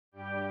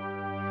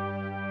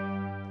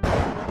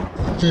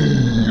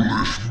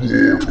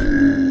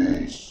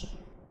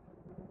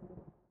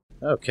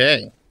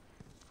Okay.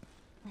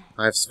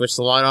 I've switched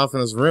the light off in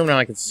this room. Now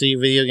I can see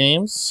video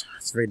games.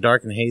 It's very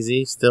dark and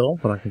hazy still,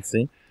 but I can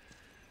see.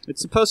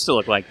 It's supposed to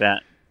look like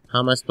that.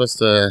 How am I supposed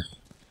to...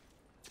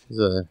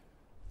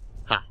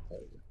 Ha.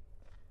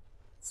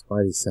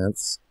 Spidey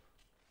sense.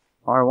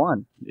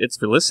 R1. It's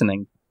for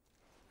listening.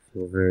 I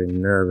feel very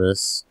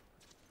nervous.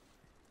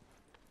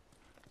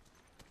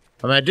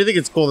 I mean, I do think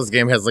it's cool this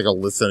game has like a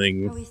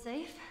listening Are we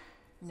safe?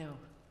 No.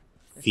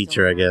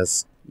 feature, I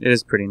guess. It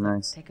is pretty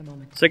nice. Take a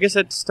moment. So I guess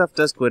that stuff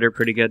does glitter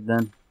pretty good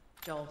then.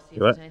 Joel, see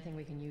if What? there's anything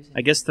we can use.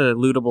 I guess the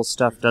lootable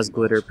stuff does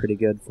glitter pretty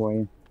good for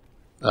you.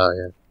 Oh,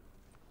 yeah.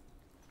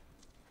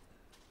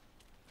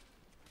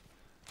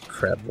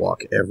 Crab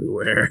walk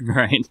everywhere.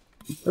 Right.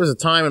 There was a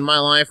time in my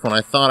life when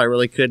I thought I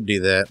really could do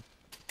that.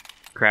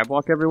 Crab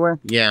walk everywhere?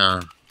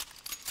 Yeah.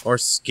 Or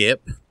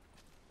skip.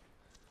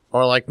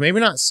 Or, like, maybe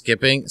not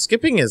skipping.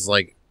 Skipping is,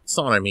 like, it's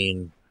not what I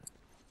mean.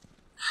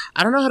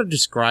 I don't know how to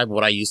describe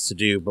what I used to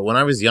do, but when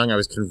I was young, I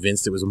was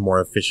convinced it was a more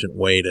efficient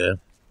way to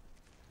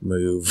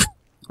move.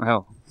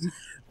 Oh.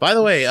 By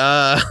the way,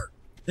 I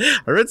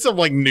read some,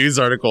 like, news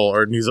article,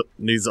 or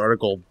news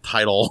article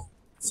title,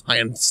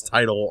 science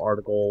title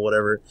article,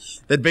 whatever,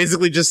 that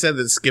basically just said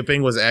that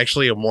skipping was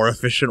actually a more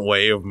efficient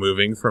way of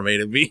moving from A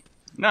to B.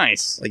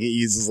 Nice. Like, it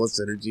uses less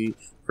energy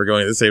for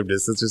going the same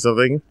distance or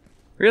something.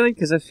 Really?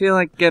 Because I feel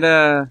like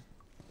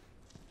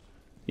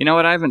you know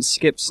what? I haven't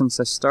skipped since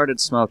I started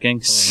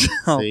smoking,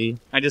 so See?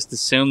 I just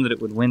assumed that it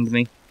would wind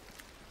me.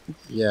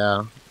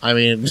 Yeah. I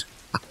mean,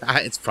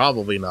 it's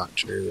probably not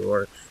true,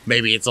 or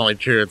maybe it's only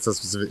true in some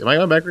specific... Am I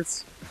going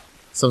backwards?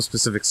 Some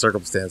specific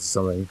circumstance or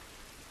something.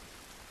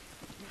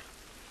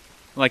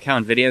 Like how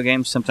in video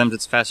games, sometimes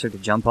it's faster to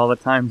jump all the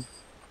time.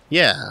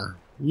 Yeah.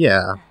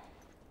 Yeah.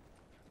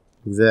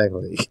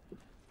 Exactly.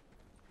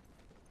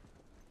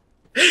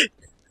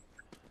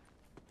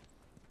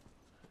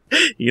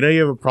 You know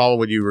you have a problem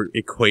when you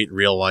equate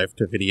real life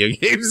to video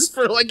games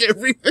for, like,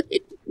 everything.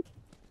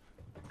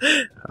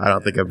 I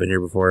don't think I've been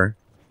here before.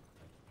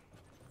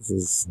 This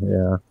is,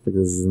 yeah, I think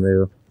this is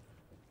new.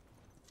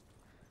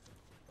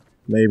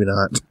 Maybe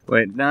not.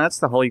 Wait, no, that's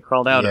the hole you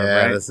crawled out of,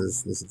 Yeah, right? this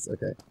is,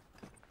 okay.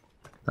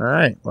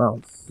 Alright, well.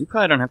 You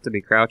probably don't have to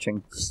be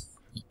crouching.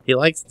 He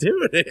likes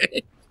doing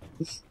it.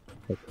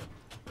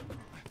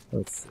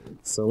 Let's see.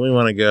 So we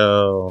want to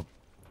go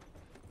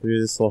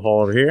through this little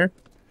hole over here.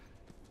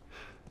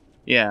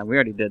 Yeah, we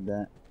already did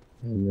that.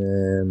 And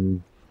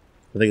then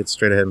I think it's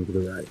straight ahead and to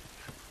the right.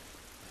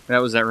 That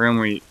was that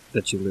room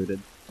that you looted,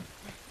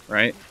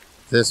 right?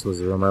 This was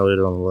the room I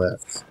looted on the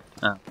left.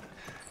 Oh.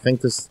 I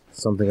think there's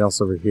something else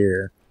over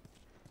here.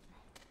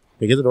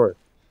 Hey, get the door.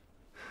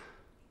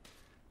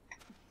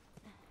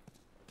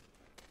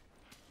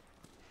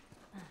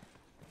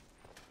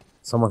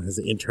 Someone has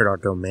entered our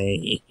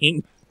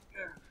domain.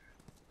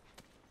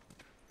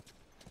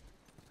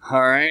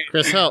 Alright.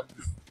 Chris, help.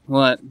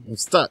 What? I'm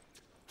stuck.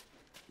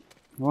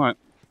 What?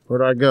 Where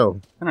do I go?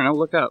 I don't know,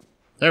 look up.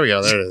 There we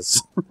go, there it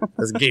is.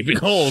 There's a gaping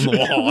hole in the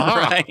wall.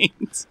 Right.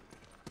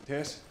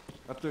 Tess,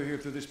 up through here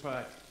through this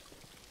pipe.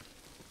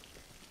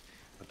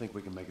 I think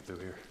we can make it through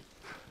here.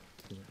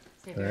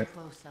 Stay very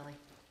close, Sully.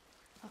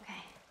 Okay.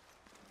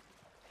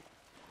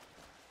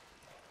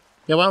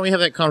 Yeah, why don't we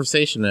have that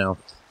conversation now?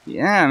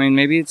 Yeah, I mean,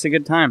 maybe it's a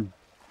good time.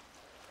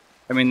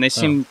 I mean, they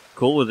seem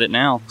cool with it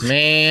now.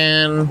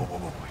 Man.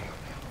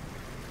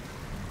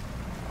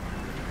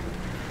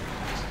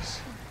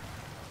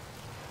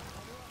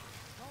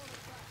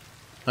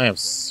 I am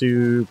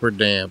super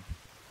damp.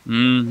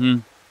 Mm-hmm.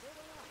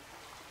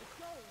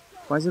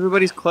 Why is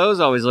everybody's clothes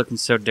always looking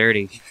so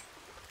dirty?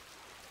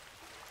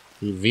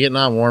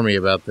 Vietnam warned me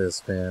about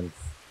this, man.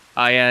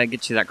 Oh yeah,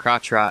 get you that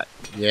crotch rot.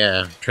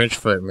 Yeah, trench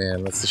foot,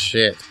 man. That's the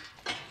shit.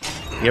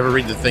 You ever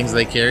read the things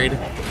they carried?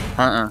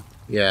 Uh-uh.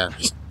 Yeah.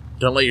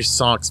 Don't let your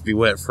socks be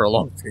wet for a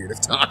long period of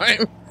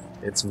time.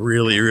 It's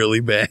really, really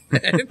bad.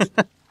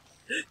 Alright,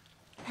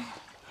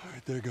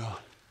 they're gone.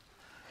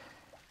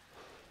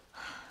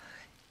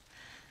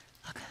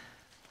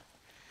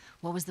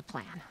 What was the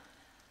plan?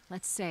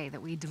 Let's say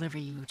that we deliver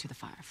you to the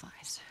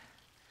Fireflies.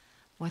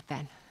 What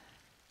then?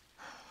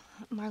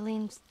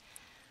 Marlene,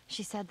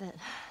 she said that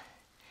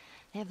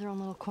they have their own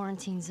little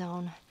quarantine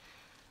zone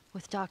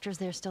with doctors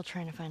there still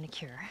trying to find a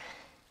cure.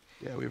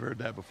 Yeah, we've heard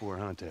that before,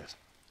 huh, Tess?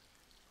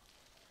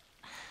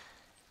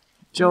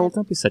 Joel,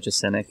 don't be such a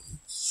cynic.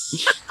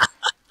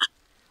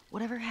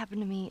 Whatever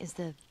happened to me is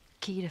the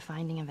key to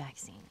finding a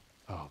vaccine.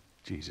 Oh,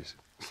 Jesus.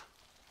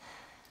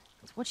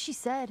 That's what she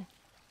said.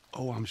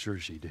 Oh, I'm sure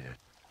she did.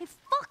 Hey,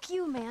 fuck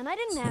you, man. I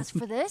didn't ask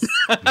for this.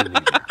 Me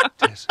neither.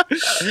 Tess, what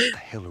the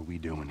hell are we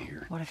doing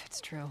here? What if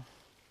it's true?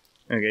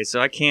 Okay, so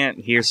I can't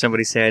hear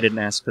somebody say I didn't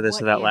ask for this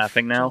What without if,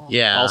 laughing now. Joel?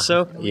 Yeah.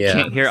 Also, Yeah. I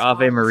can't hear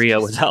Ave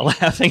Maria without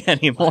laughing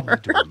anymore. I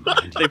need to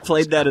remind They you.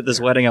 played that at this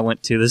wedding I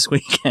went to this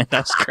weekend. I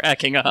was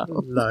cracking up.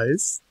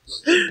 Nice.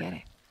 Get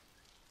it.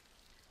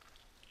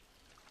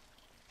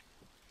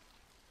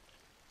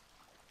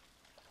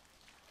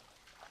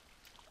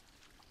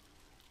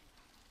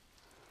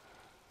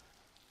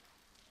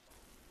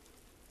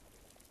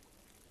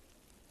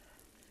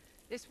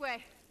 This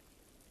way.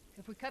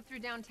 If we cut through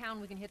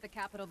downtown, we can hit the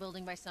Capitol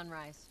building by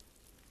sunrise.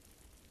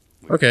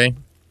 Okay.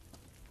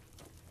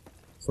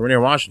 So we're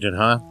near Washington,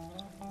 huh?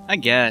 I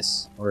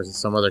guess. Or is it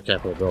some other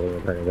Capitol building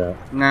we're talking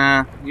about?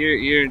 Nah,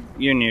 you're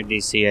near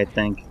DC, I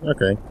think.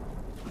 Okay.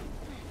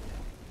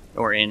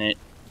 Or in it.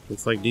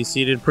 Looks like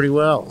DC did pretty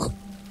well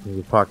in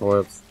the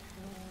apocalypse.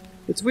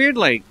 It's weird,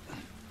 like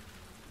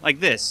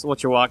this,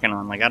 what you're walking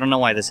on. Like, I don't know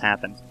why this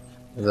happened.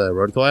 Is the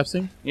road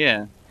collapsing?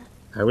 Yeah,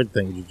 I would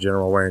think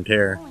general wear and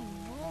tear. Holy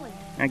moly.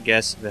 I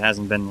guess if it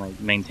hasn't been, like,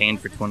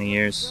 maintained for 20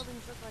 years.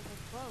 Buildings look like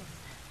they're close.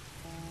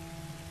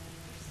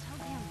 They're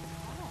so damn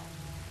tall.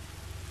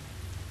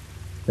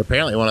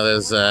 Apparently one of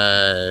those,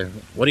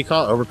 what do you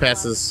call it,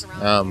 overpasses,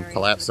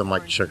 collapsed in,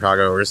 like,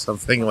 Chicago or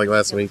something like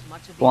last week.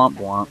 Blomp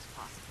blomp.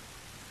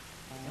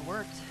 It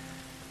worked.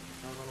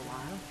 For a little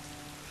while.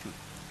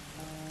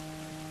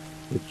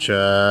 Which,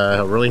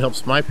 really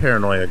helps my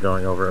paranoia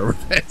going over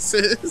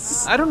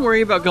overpasses. I don't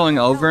worry about going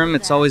over them,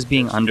 it's always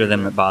being under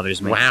them that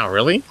bothers me. Wow,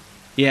 really?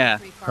 Yeah.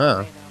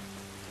 Huh.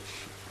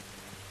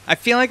 I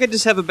feel like I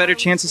just have a better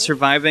chance of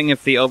surviving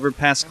if the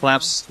overpass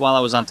collapsed while I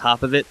was on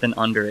top of it than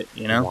under it,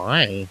 you know?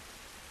 Why?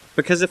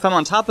 Because if I'm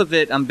on top of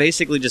it, I'm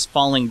basically just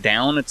falling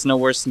down. It's no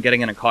worse than getting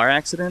in a car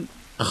accident.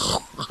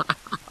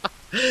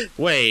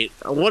 Wait,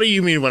 what do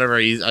you mean whenever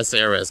I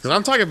say RS? Because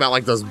I'm talking about,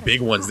 like, those big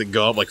ones that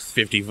go up, like,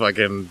 50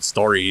 fucking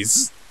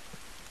stories.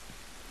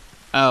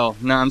 Oh,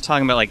 no, I'm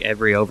talking about, like,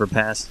 every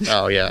overpass.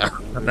 Oh, yeah.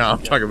 No,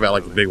 I'm talking about,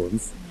 like, the big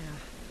ones.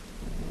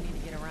 We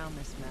need to get around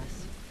this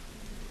mess.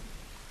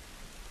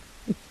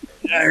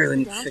 I really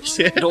need to fix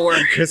the door.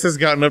 Chris has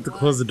gotten up to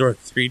close the door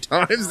 3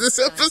 times this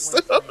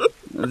episode.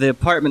 The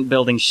apartment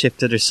building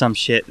shifted or some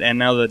shit, and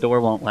now the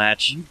door won't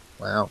latch.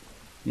 Wow.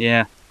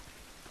 Yeah.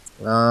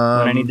 When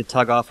I need to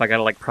tug off, I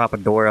gotta, like, prop a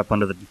door up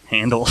under the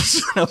handle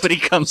so nobody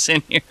comes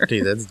in here.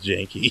 Dude, that's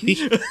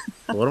janky.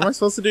 What am I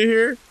supposed to do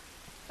here?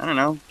 I don't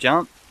know.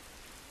 Jump?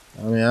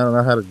 I mean, I don't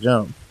know how to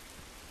jump.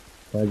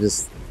 I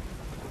just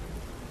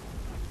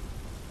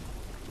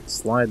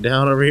slide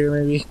down over here,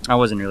 maybe? I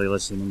wasn't really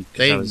listening. 'Cause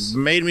They I was...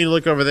 made me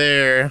look over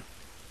there.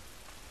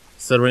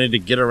 Said we need to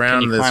get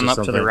around Can you this climb or up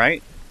something. to the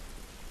right?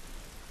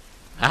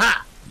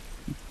 Aha!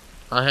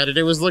 All I had to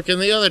do was look in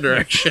the other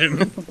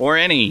direction. Or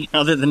any,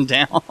 other than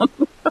down.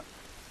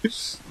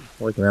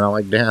 Look, man, I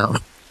like down.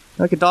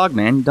 Like a dog,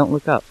 man. You don't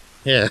look up.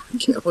 Yeah,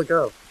 can't look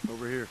up.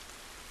 Over here.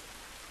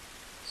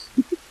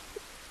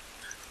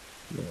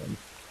 Man,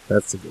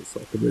 that's a good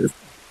fucking move.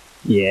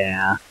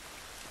 Yeah.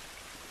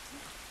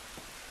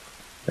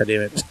 God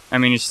damn it. I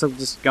mean, you're still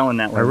just going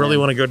that way. I really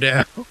want to go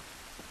down.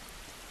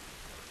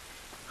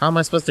 How am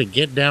I supposed to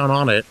get down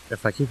on it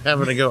if I keep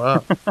having to go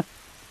up?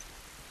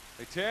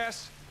 Hey,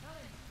 Tess.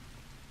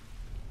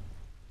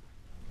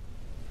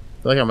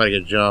 I feel like I'm gonna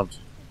get jumped.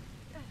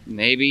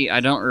 Maybe. I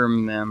don't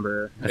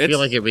remember. I feel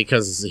like it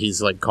because he's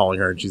like calling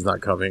her and she's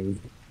not coming.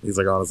 He's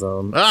like on his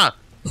own. Ah!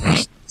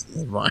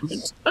 Never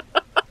mind.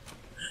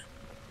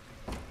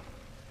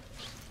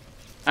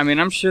 I mean,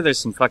 I'm sure there's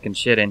some fucking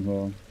shit in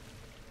here.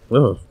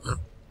 Ugh.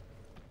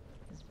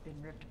 It's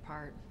been ripped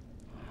apart.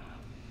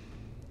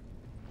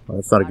 Well,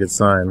 that's not a good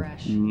sign.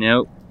 Fresh.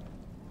 Nope.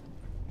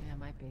 Yeah, it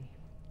might be.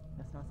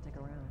 Let's not stick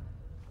around.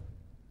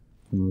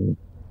 Hmm.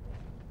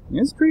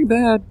 It's pretty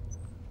bad.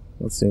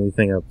 Don't see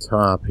anything up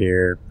top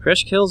here.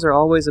 Fresh kills are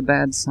always a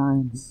bad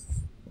sign.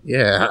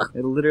 Yeah.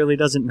 It literally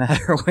doesn't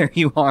matter where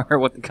you are or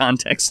what the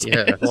context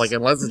Yeah, is. like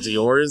unless it's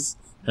yours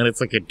and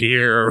it's like a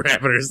deer or a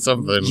rabbit or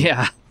something.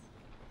 Yeah.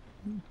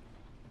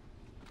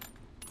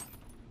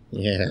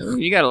 Yeah.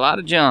 You got a lot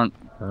of junk.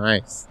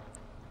 Nice.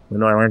 When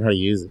do I learn how to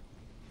use it?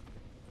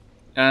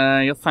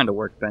 You'll find a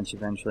workbench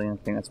eventually, and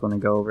I think that's when they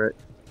go over it.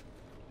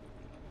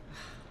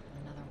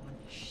 Another one.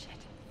 Shit.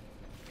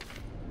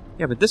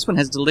 Yeah, but this one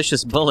has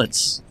delicious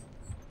bullets.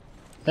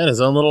 And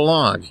his own little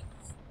log.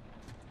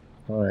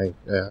 Alright,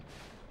 yeah.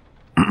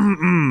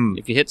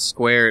 If you hit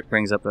square, it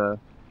brings up a...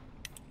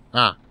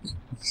 Ah.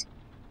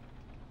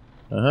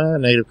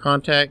 Negative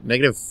contact.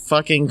 Negative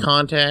fucking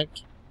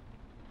contact.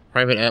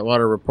 Private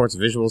Atwater reports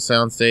visual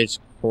soundstage.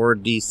 4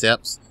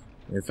 deceps.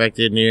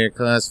 Infected near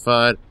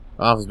classified.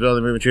 Office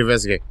building moving to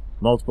investigate.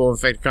 Multiple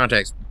infected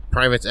contacts.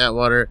 Privates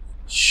Atwater.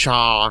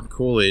 Shaw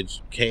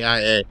Coolidge.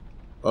 KIA.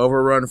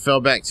 Overrun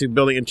fell back to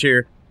building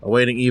interior.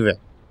 Awaiting evac.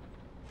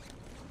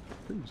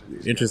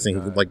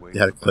 Interesting. He like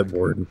had a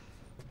clipboard.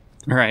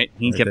 Right,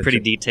 he Right, kept pretty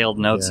that's it. detailed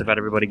notes Yeah. about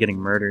everybody getting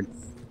murdered.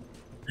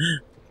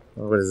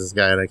 What is this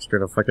guy, an extra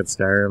in a fucking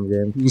Skyrim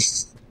game?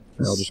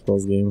 Elder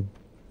Scrolls game.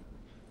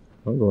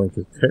 I'm going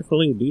to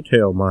carefully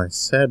detail my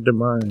sad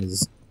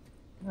demise.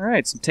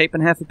 Alright, some tape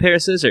and half a pair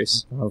of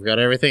scissors. I've got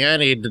everything I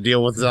need to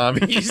deal with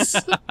zombies.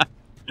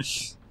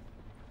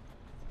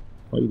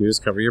 All you do is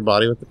cover your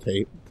body with the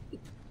tape.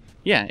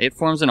 Yeah, it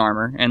forms an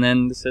armor, and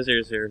then the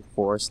scissors are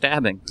for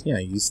stabbing. Yeah,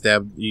 you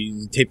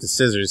tape the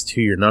scissors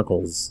to your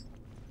knuckles.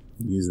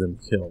 Use them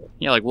to kill.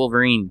 Yeah, like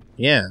Wolverine.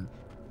 Yeah.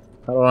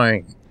 How do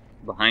I...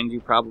 Behind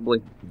you,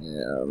 probably.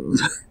 Yeah.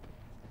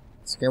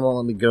 This game won't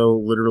let me go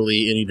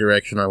literally any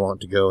direction I want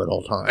to go at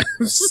all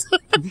times.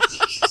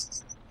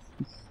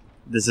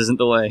 This isn't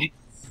the way.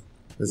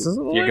 This is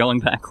You're going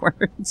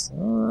backwards.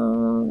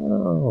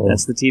 Oh.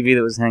 That's the TV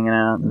that was hanging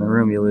out in the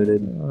room you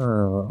looted.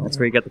 Oh. That's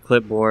where you got the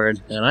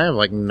clipboard. And I have,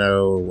 like,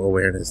 no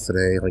awareness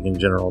today, like, in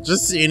general.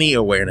 Just any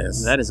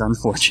awareness. That is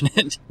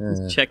unfortunate.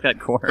 Yeah. Check that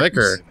corpse.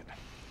 Clicker.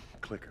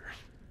 Clicker.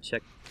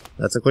 Check.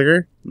 That's a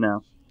clicker?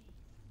 No.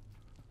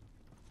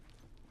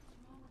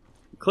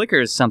 Clicker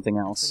is something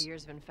What else.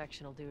 years of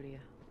infection will do to you?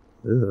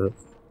 Ugh.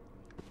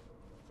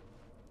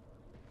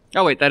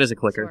 Oh wait, that is a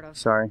clicker. Sort of.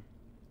 Sorry.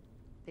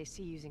 They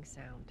see using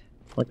sound.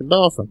 Like a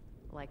dolphin.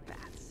 Like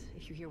bats.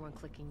 If you hear one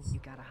clicking, you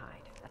gotta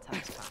hide. That's how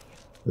they spot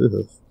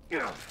you.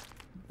 Ugh.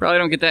 Probably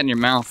don't get that in your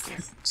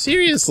mouth.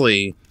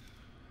 Seriously.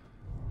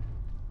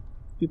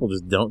 People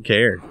just don't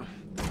care.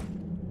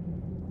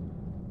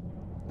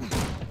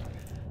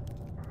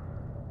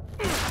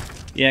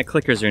 Yeah,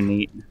 clickers are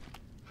neat.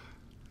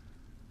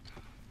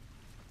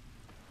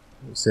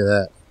 You see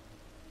that?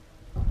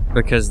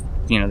 Because,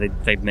 you know,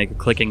 they make a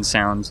clicking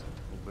sound,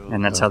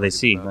 and that's how they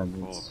see.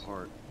 It's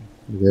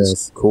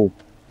Yes. cool.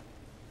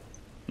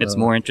 It's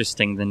more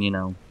interesting than, you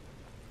know,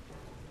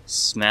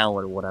 smell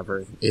or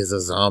whatever. Is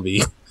a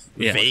zombie.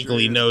 Yeah.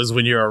 Vaguely knows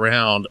when you're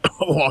around.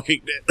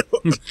 Walking Dead.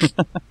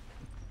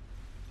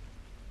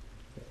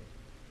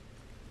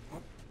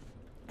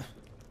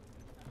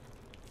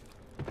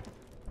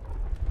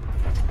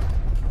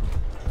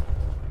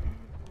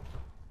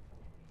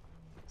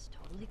 It's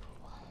totally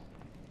cool.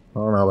 I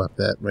don't know about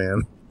that,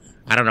 man.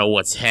 I don't know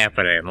what's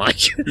happening. Like,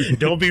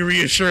 don't be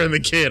reassuring the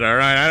kid, all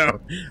right?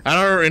 I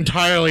don't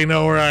entirely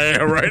know where I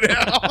am right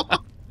now.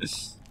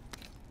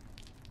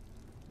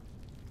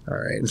 All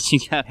right. You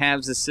got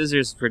halves of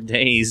scissors for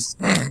days,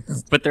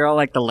 but they're all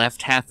like the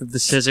left half of the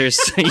scissors,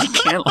 so you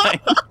can't,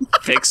 like,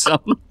 fix them.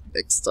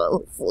 Next time,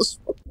 full